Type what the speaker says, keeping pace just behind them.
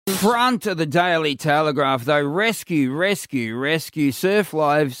front of the Daily Telegraph, though, rescue. Surf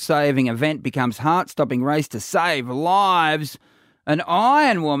life-saving event becomes heart-stopping race to save lives. An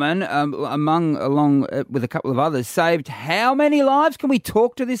Ironwoman, along with a couple of others, saved how many lives? Can we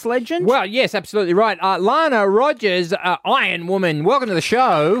talk to this legend? Well, yes, absolutely right. Lana Rogers, Ironwoman, welcome to the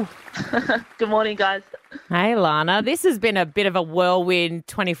show. Good morning, guys. Hey, Lana. This has been a bit of a whirlwind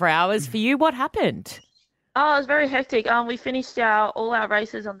 24 hours for you. What happened? Oh, it was very hectic. We finished all our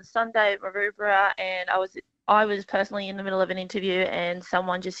races on the Sunday at Maroubra, and I was personally in the middle of an interview, and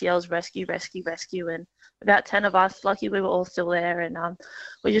someone just yells, rescue, rescue, rescue, and about 10 of us, lucky we were all still there, and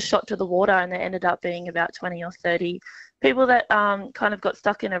we just shot to the water, and there ended up being about 20 or 30 people that kind of got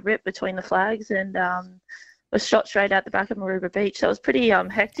stuck in a rip between the flags and was shot straight out the back of Maroubra Beach. So it was pretty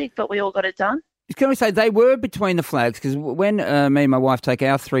hectic, but we all got it done. Can we say they were between the flags? Because when me and my wife take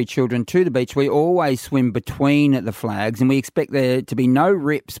our 3 children to the beach, we always swim between the flags, and we expect there to be no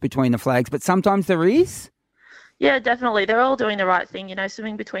rips between the flags, but sometimes there is. Yeah, definitely. They're all doing the right thing,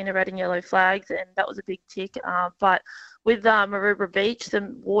 swimming between the red and yellow flags, and that was a big tick. But with Maroubra Beach,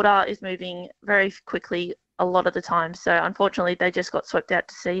 the water is moving very quickly a lot of the time. So unfortunately, they just got swept out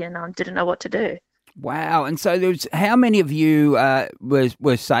to sea and didn't know what to do. Wow. And so how many of you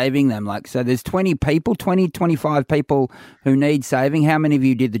were saving them? So there's 20 people, 25 people who need saving. How many of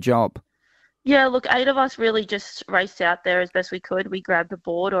you did the job? Yeah, look, 8 of us really just raced out there as best we could. We grabbed a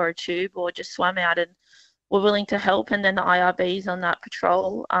board or a tube or just swam out and were willing to help. And then the IRBs on that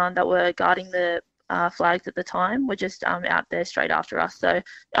patrol that were guarding the flags at the time were just out there straight after us. So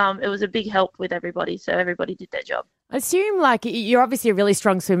it was a big help with everybody. So everybody did their job. I assume, you're obviously a really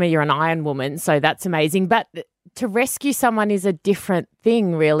strong swimmer. You're an Ironwoman, so that's amazing. But to rescue someone is a different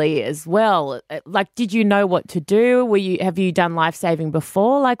thing, really, as well. Did you know what to do? Have you done life saving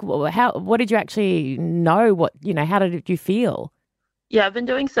before? What did you actually know? How did you feel? Yeah, I've been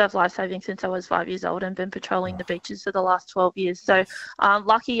doing surf lifesaving since I was 5 years old and been patrolling the beaches for the last 12 years. So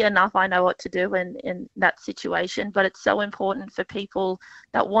lucky enough, I know what to do in that situation. But it's so important for people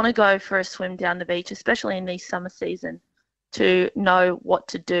that want to go for a swim down the beach, especially in this summer season, to know what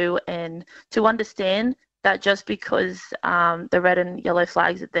to do and to understand that just because the red and yellow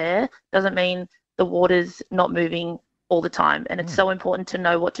flags are there doesn't mean the water's not moving all the time, and it's so important to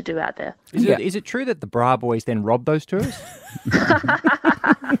know what to do out there. Is it true that the bra boys then rob those tourists?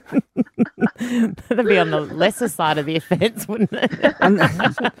 That'd be on the lesser side of the offence, wouldn't it?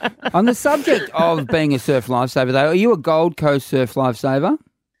 On the subject of being a surf lifesaver, though, are you a Gold Coast surf lifesaver?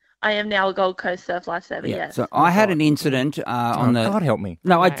 I am now a Gold Coast surf lifesaver, yes. So I had an incident on the... God help me.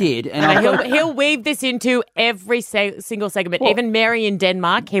 No, I did. And he'll weave this into every single segment. Even Mary in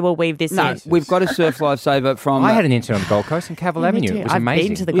Denmark, he will weave this in. No, we've got a surf lifesaver from... I had an incident on the Gold Coast in Cavill Avenue. It was amazing. I've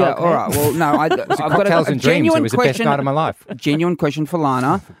been to the Gold Coast. All right. Well, no, I've got a dreams. It was the best night of my life. Genuine question for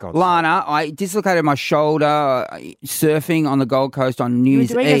Lana. Lana, I dislocated my shoulder surfing on the Gold Coast on New Year's Eve.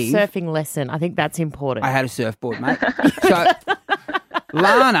 You were doing a surfing lesson. I think that's important. I had a surfboard, mate. So,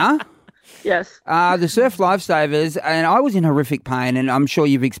 Lana... Yes. The surf lifesavers, and I was in horrific pain, and I'm sure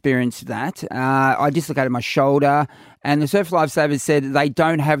you've experienced that. I dislocated my shoulder, and the surf lifesavers said they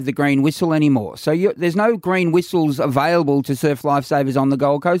don't have the green whistle anymore. So there's no green whistles available to surf lifesavers on the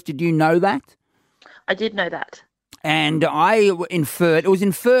Gold Coast. Did you know that? I did know that. And it was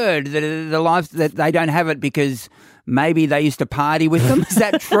inferred that they don't have it because maybe they used to party with them. Is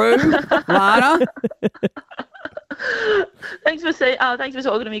that true, Lana? Thanks for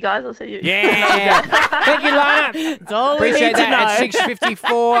talking to me, guys. I'll see you. Yeah. Thank you, Lana. It's all Appreciate we need that. to know. At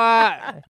 6:54,